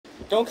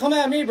Don't come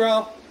at me,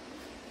 bro.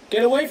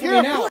 Get away from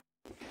me now.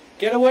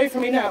 Get away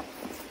from me now.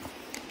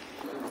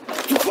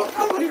 Get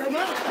out of here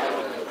now.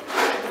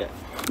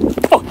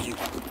 Fuck you.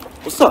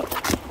 What's up?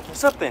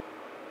 What's up then?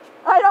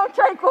 I don't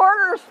take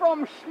orders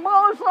from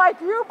schmoes like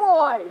you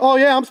boys. Oh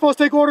yeah, I'm supposed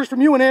to take orders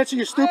from you and answer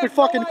your stupid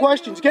fucking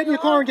questions. Get in your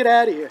car and get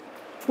out of here.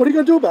 What are you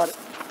gonna do about it?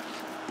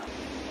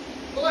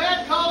 Go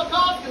ahead, call the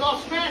cops, because I'll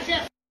smash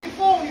that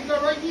phone you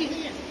got right in your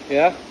hand.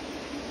 Yeah?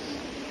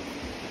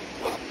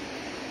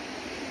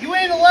 You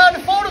ain't allowed to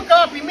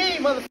photocopy me,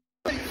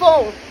 motherfucking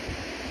phone.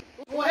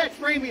 Go ahead,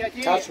 spray me, I dare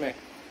you. Touch me.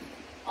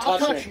 I'll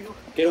touch you.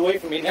 Get away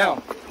from me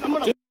now. I'm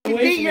gonna Get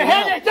away beat from your me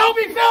head now. in. Don't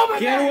be filming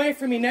Get me! away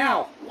from me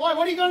now. What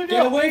are you gonna do?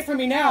 Get away from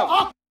me now.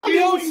 I'll If you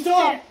don't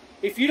stop,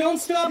 if you don't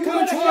stop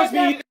coming towards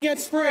me, you get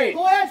sprayed.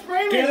 Go ahead,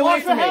 spray me. Get away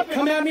Watch from what me. happens.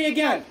 Come at me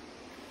again.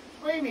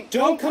 Spray me.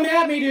 Don't come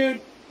at me,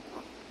 dude.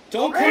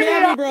 Don't come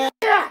at me, bro.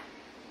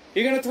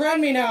 You're gonna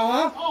threaten me now,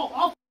 huh? Oh,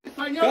 I'll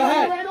Go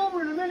ahead. right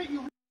over in a minute,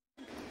 you.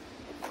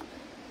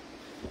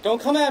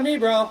 Don't come at me,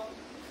 bro.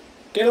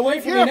 Get away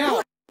from me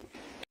now.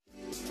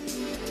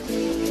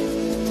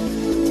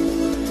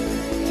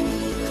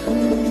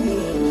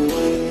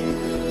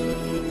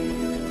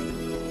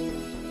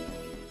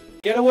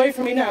 Get away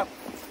from me now.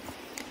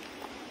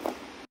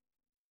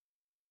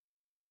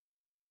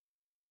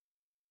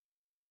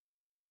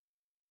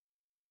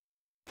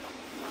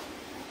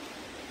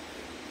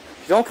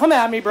 Don't come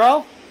at me,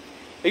 bro.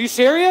 Are you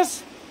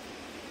serious?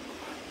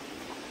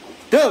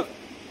 Dude,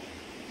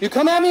 you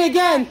come at me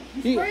again.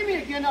 Spray me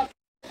again.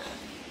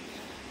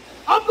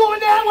 I'm going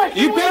that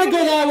way. You better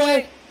go that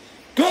way.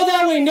 Go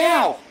that way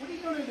now. What are you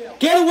gonna do?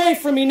 Get away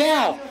from me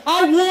now.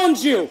 I warned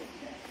you.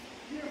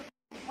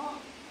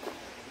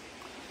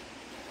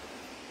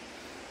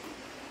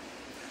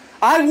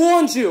 I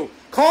warned you.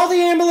 Call the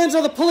ambulance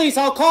or the police.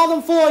 I'll call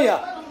them for you.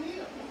 I don't need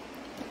 'em.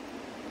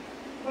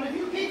 But if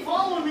you keep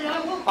following me, I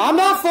will. I'm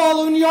not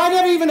following you. I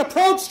never even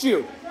approached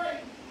you. That's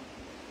right.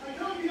 I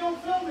told you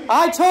don't film me.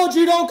 I told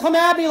you don't come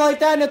at me like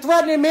that in a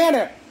threatening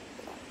manner.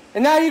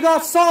 And now you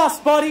got sauce,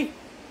 buddy.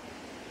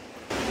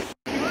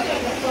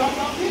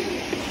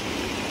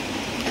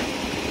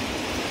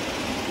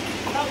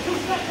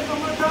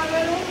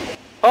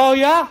 Oh,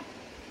 yeah?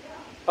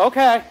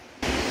 Okay.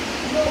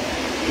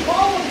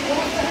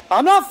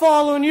 I'm not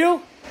following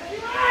you.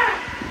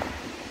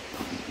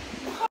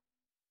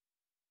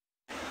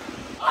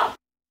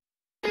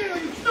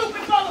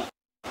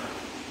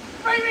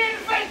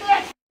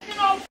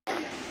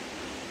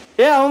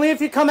 Yeah, only if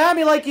you come at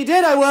me like you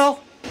did, I will.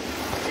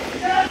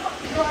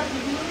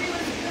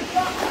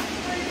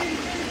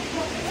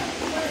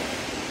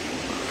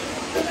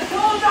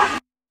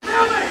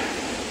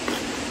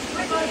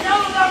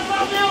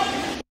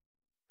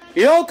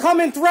 You don't come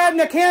and threaten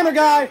the camera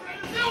guy.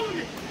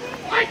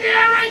 Right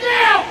there, right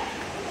now!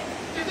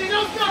 If they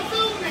don't stop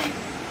filming me,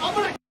 I'm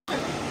gonna.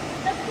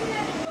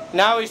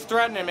 Now he's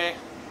threatening me.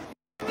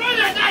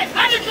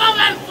 How do you call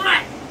that a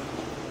threat?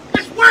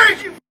 It's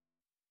words, you.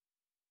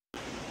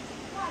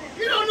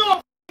 You don't know a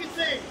f***ing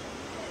thing.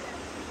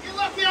 You're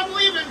lucky I'm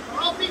leaving, or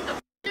I'll beat the f***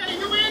 out of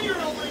you and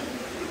your old lady.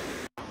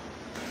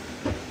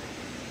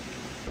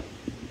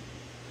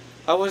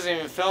 I wasn't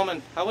even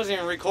filming. I wasn't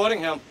even recording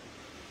him.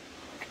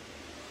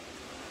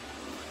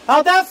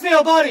 How'd that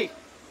feel, buddy?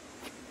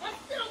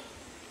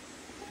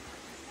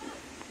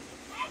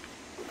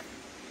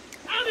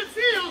 How it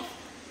feels?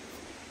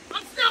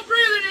 I'm still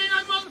breathing and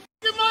I'm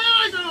motherfucking my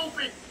eyes are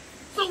open.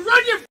 So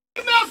run your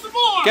f***ing mouth some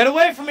more. Get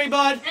away from me,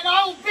 bud. And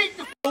I will beat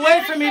the f***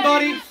 Away from me,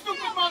 buddy.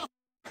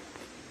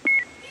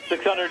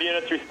 600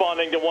 units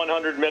responding to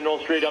 100 Mineral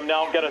Street. I'm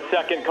now got a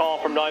second call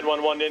from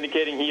 911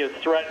 indicating he is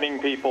threatening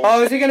people.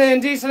 Oh, is he gonna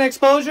indecent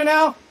exposure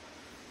now?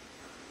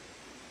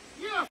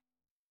 Yeah.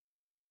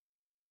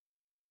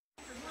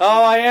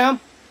 Oh, I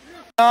am?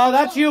 Oh,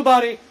 that's you,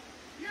 buddy.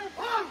 You're a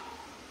punk.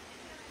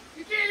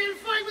 You can't even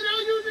fight without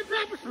using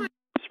pepper spray.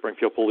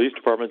 Springfield Police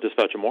Department,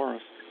 dispatcher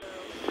Morris.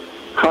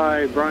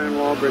 Hi, Brian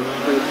Walbridge,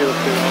 Springfield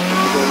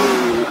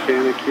Police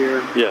mechanic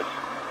here. Yes.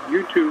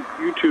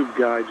 YouTube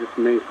guy just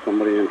maced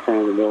somebody in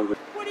front of the building.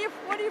 What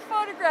are you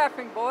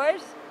photographing,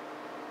 boys?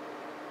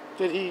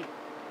 Did he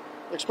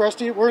express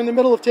to you? We're in the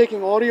middle of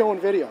taking audio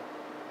and video.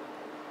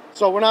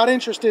 So we're not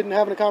interested in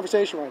having a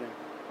conversation right now.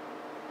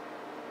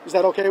 Is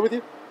that okay with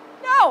you?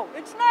 No,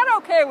 it's not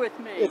okay with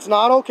me. It's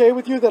not okay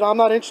with you that I'm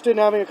not interested in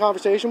having a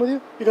conversation with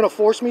you? You're going to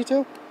force me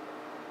to?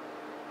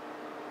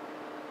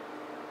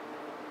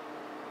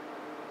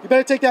 You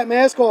better take that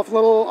mask off, a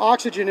little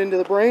oxygen into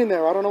the brain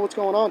there. I don't know what's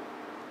going on.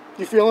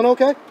 You feeling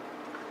okay?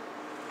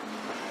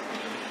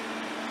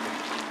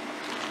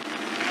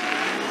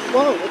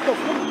 Whoa, what the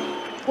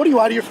fuck? What are you,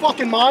 out of your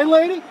fucking mind,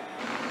 lady?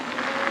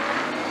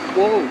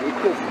 Whoa,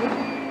 what the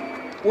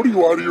fuck? What are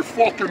you, out of your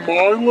fucking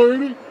mind,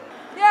 lady?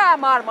 Yeah,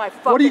 I'm out of my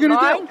fucking What are you gonna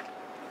mind. do?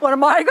 What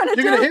am I gonna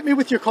do? You're gonna hit me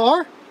with your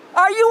car?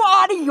 Are you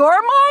out of your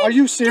mind? Are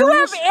you serious? Do you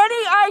have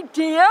any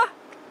idea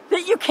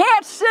that you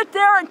can't sit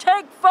there and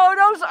take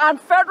photos on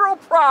federal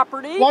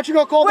property? Why don't you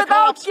go call the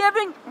cops? Without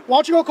giving... Why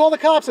don't you go call the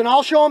cops and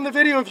I'll show them the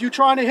video of you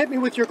trying to hit me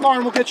with your car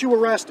and we'll get you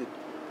arrested.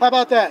 How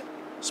about that?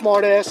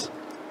 Smart ass.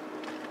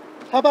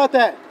 How about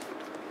that?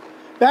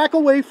 Back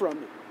away from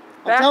me.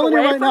 I'm telling you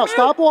right now,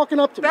 stop walking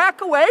up to me.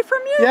 Back away from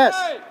you? Yes.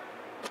 Hey,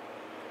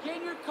 get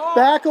in your car.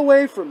 Back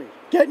away from me.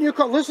 Get in your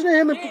car. Listen to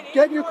him and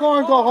get in your car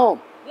and go home.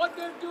 What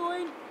they're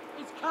doing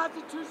is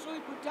constitutionally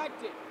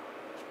protected.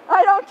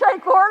 I don't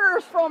take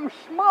orders from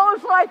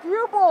schmoes like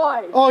you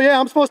boys. Oh yeah,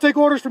 I'm supposed to take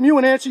orders from you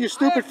and answer your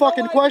stupid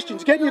fucking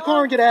questions. Get in your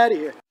car and get out of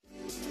here.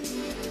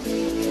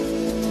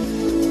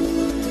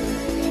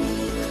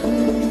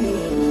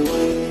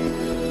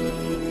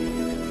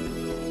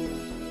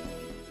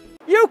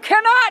 You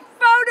cannot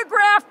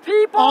photograph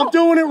people. I'm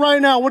doing it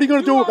right now. What are you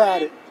going to do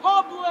about it?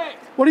 Public.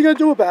 What are you going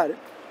to do about it?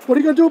 What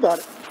are you going to do about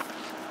it?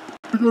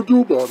 What are you gonna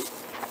do about it?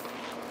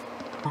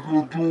 What are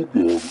you gonna do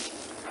about it?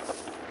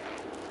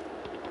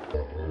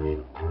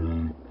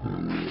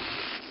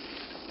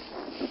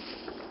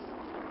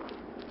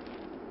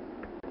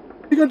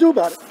 What are you going to do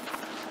about it?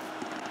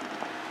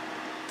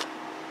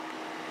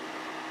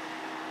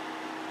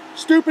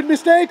 Stupid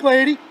mistake,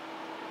 lady.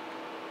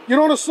 You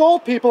don't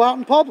assault people out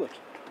in public.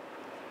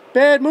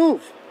 Bad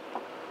move.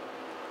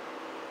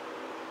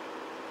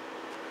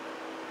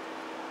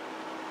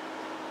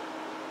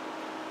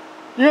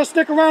 You gonna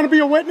stick around and be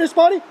a witness,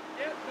 buddy? Yep,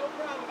 no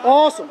problem.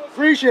 Awesome.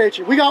 Appreciate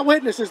you. We got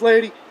witnesses,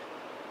 lady.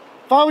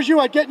 If I was you,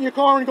 I'd get in your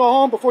car and go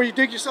home before you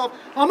dig yourself.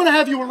 I'm gonna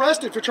have you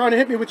arrested for trying to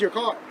hit me with your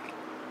car.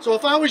 So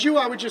if I was you,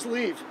 I would just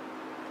leave.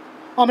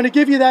 I'm gonna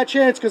give you that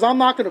chance because I'm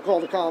not gonna call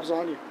the cops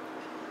on you.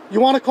 You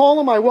wanna call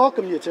them? I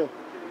welcome you to.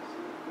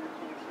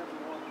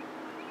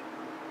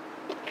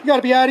 You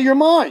gotta be out of your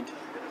mind.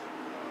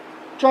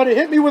 Try to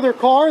hit me with her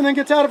car and then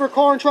gets out of her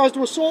car and tries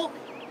to assault me.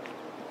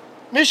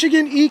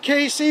 Michigan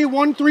EKC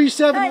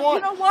 1371. Hey,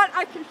 you know what?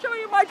 I can show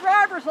you my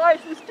driver's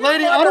license.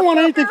 Lady, I don't want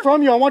anything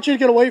from you. I want you to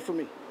get away from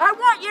me. I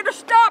want you to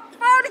stop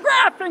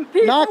photographing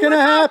people. Not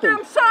gonna happen.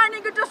 Them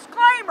signing a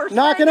disclaimer.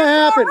 Not gonna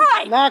happen.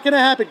 Not gonna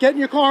happen. Get in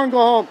your car and go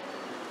home.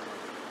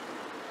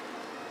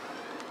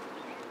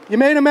 You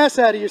made a mess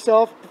out of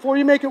yourself. Before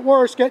you make it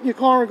worse, get in your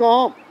car and go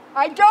home.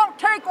 I don't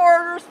take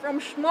orders from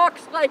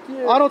schmucks like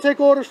you. I don't take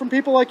orders from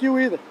people like you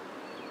either.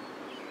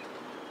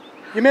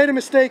 You made a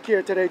mistake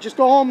here today. Just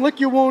go home,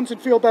 lick your wounds,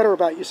 and feel better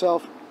about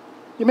yourself.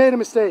 You made a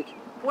mistake.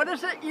 What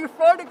is it you're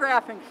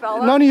photographing,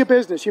 fella? None of your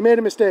business. You made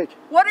a mistake.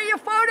 What are you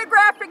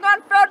photographing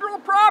on federal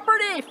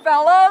property,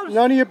 fellows?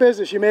 None of your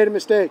business. You made a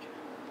mistake.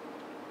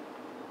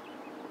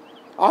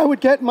 I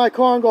would get in my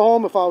car and go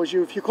home if I was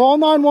you. If you call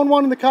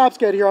 911 and the cops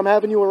get here, I'm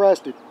having you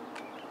arrested.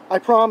 I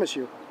promise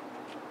you.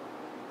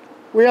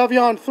 We have you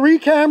on 3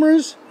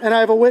 cameras, and I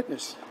have a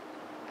witness.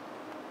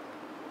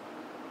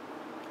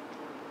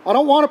 I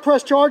don't want to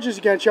press charges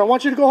against you. I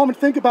want you to go home and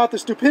think about the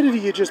stupidity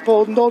you just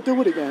pulled and don't do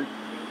it again.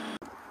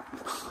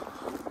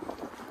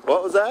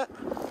 What was that?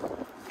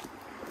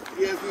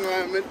 He asked me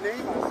my name.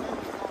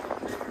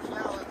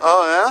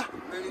 Oh, yeah?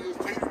 And then he goes,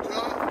 Tater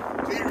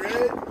Top, Tater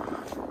Head,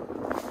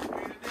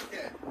 Tater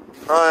Dickhead.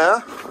 Oh, yeah?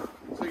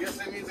 So I guess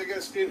that means I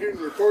gotta stand here and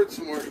record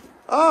some more.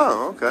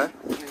 Oh, okay.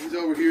 And he's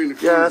over here in the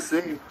corner. Yeah, I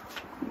see.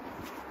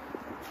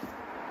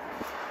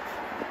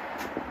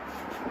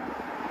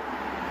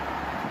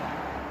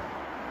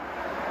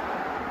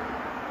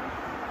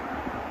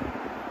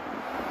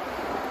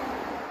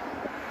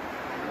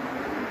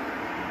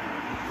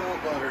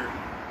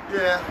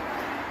 Yeah,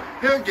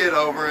 he'll get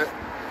over it.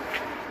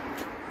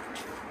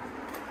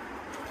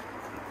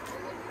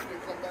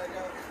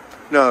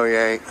 No, he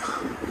ain't.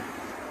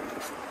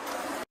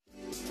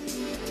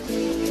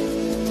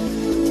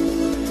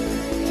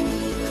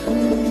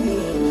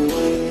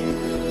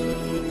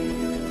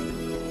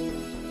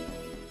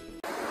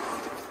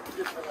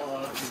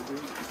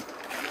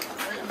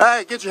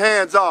 Hey, get your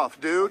hands off,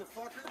 dude.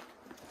 What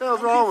the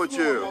hell's wrong with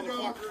you?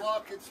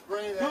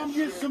 Come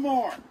get some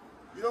more.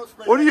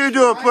 What are you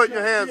doing putting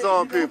your hands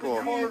on people?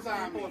 I'm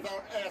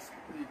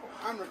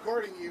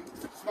recording you.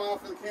 Smile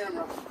for the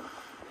camera.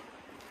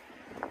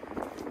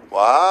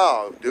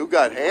 Wow, dude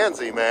got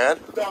handsy, man.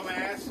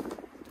 Dumbass.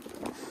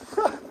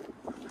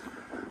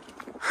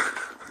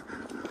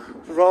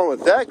 What's wrong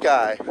with that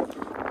guy?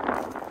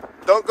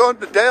 Don't go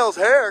into Dale's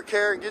hair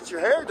care and get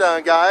your hair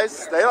done,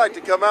 guys. They like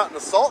to come out and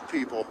assault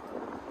people.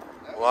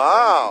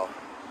 Wow.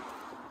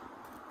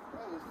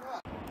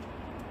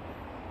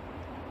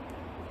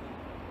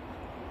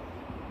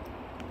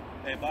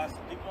 Hey boss,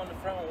 people on the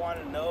front will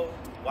want to know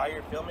why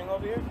you're filming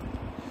over here?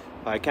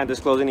 I can't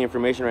disclose any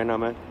information right now,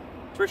 man.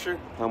 For sure.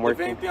 I'm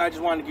working. If anything, I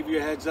just wanted to give you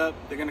a heads up.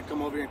 They're going to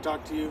come over here and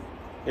talk to you.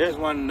 Yeah. I just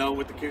want to know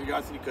with the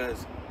curiosity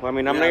because... Well, I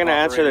mean, I'm not going to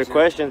answer their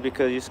questions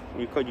because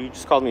you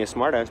just called me a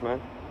smartass,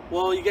 man.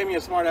 Well, you gave me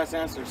a smart-ass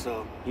answer,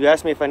 so... You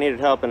asked me if I needed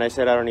help, and I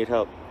said I don't need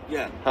help.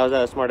 Yeah. How's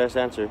that a smart-ass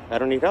answer? I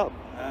don't need help.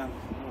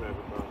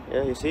 Whatever, bro.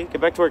 Yeah, you see?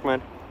 Get back to work,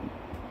 man.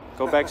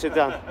 Go back, sit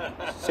down.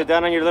 Sit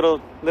down on your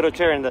little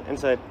chair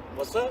inside.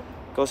 What's up?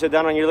 Go sit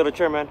down on your little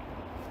chair, man.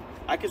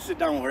 I can sit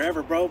down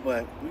wherever, bro,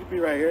 but we could be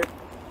right here.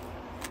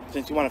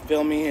 Since you want to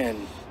film me and...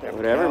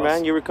 Whatever, else.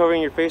 man. You were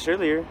covering your face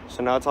earlier,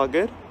 so now it's all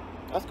good?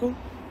 That's cool.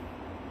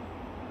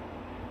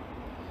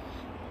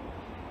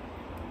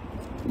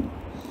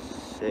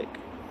 Sick.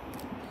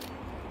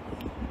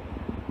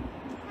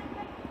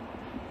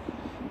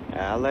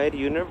 Allied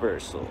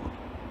Universal.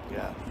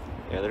 Yeah.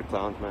 Yeah, they're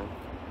clowns, man.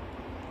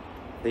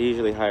 They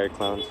usually hire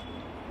clowns.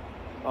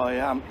 Oh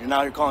yeah,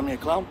 now you're calling me a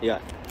clown? Yeah.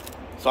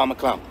 So I'm a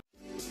clown.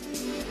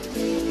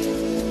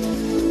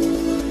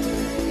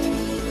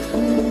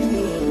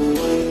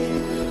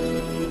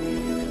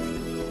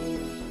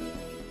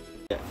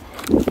 Yeah.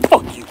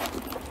 Fuck you.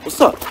 What's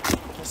up?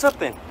 What's up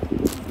then?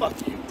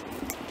 Fuck you.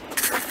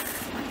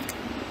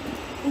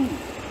 Ooh.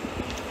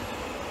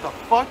 The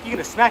fuck? You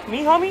gonna smack me,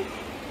 homie?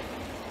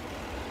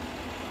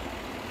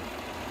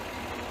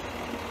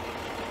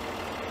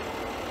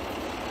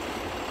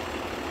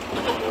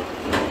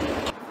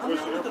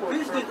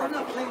 I'm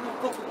not playing no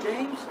fucking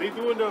games. They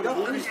doing the Y'all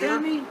movies here,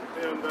 understand me?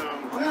 and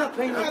I'm not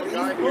playing no have a games.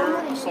 guy here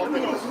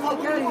assaulting us.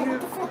 Fuck out of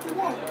here.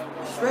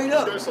 Straight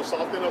up. This guy's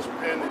assaulting us,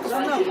 and it's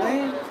I'm not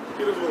playing.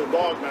 hit us with a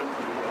dog, man.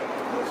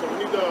 So we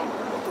need the.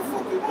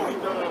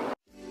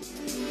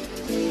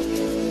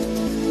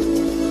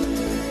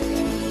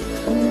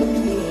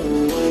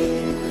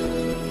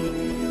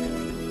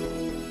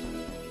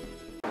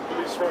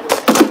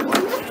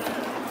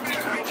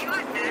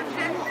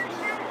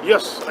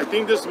 Yes, I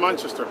think this is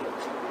Manchester.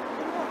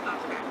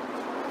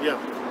 Yeah,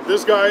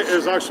 this guy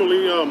is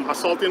actually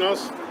assaulting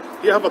us.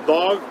 He have a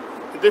dog.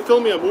 They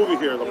filmed me a movie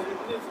here, though.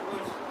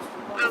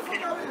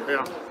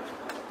 Yeah,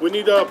 we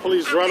need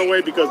police right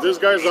away because this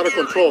guy is out of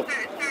control.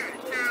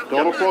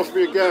 Don't approach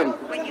me again.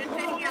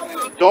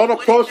 Don't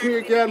approach me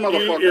again,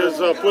 motherfucker. He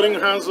is putting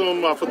hands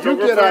on a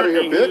photographer. You get out of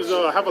here, and bitch.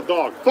 He's have a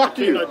dog. Fuck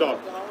you. A dog.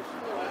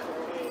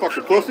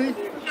 Fucking pussy.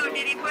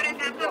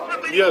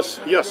 Yes,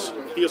 yes,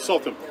 he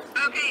assaulted him.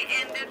 Okay,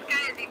 and this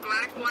guy, is he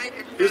black, white,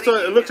 He's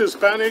it looks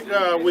Hispanic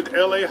with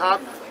LA hat.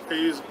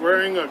 He's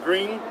wearing a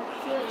green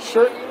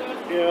shirt,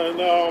 and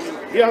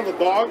he has a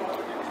dog,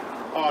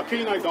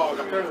 canine dog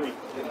apparently.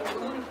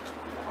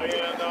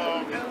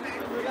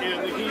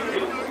 And he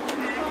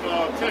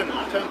 10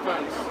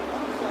 pounds.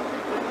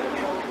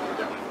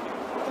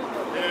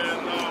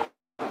 And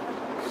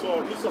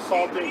so he's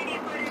assaulting.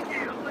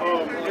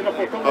 Oh,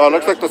 it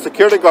looks like the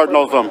security guard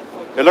knows him.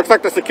 It looks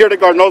like the security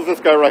guard knows this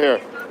guy right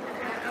here.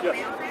 Yes,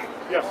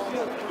 yes,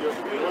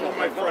 one of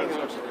my friends.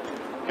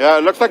 Actually. Yeah,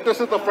 it looks like this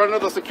is the friend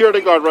of the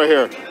security guard right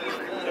here.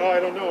 Oh, I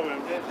don't know,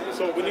 man.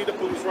 So we need the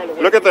police right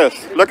away. Look at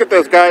this. Look at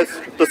this, guys.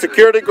 The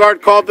security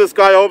guard called this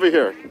guy over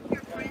here.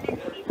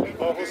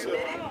 Oh, what's it?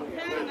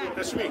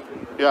 That's me.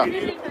 Yeah. You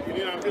need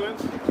an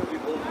ambulance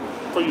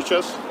for your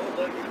chest?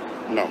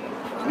 No.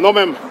 No,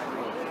 ma'am.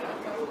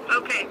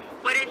 Okay,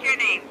 what is your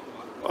name?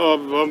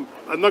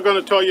 I'm not going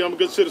to tell you. I'm a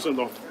good citizen,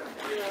 though.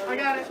 I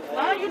got it.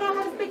 Oh, you don't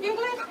want to speak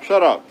English?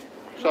 Shut up.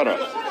 Shut up.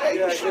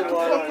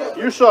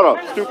 You shut up,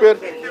 stupid.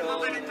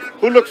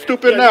 Who looks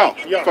stupid now?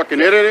 Yeah. Fucking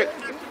idiot.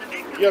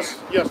 Yes,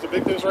 yes, the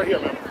victim's right here,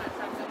 ma'am.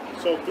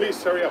 So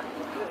please hurry up.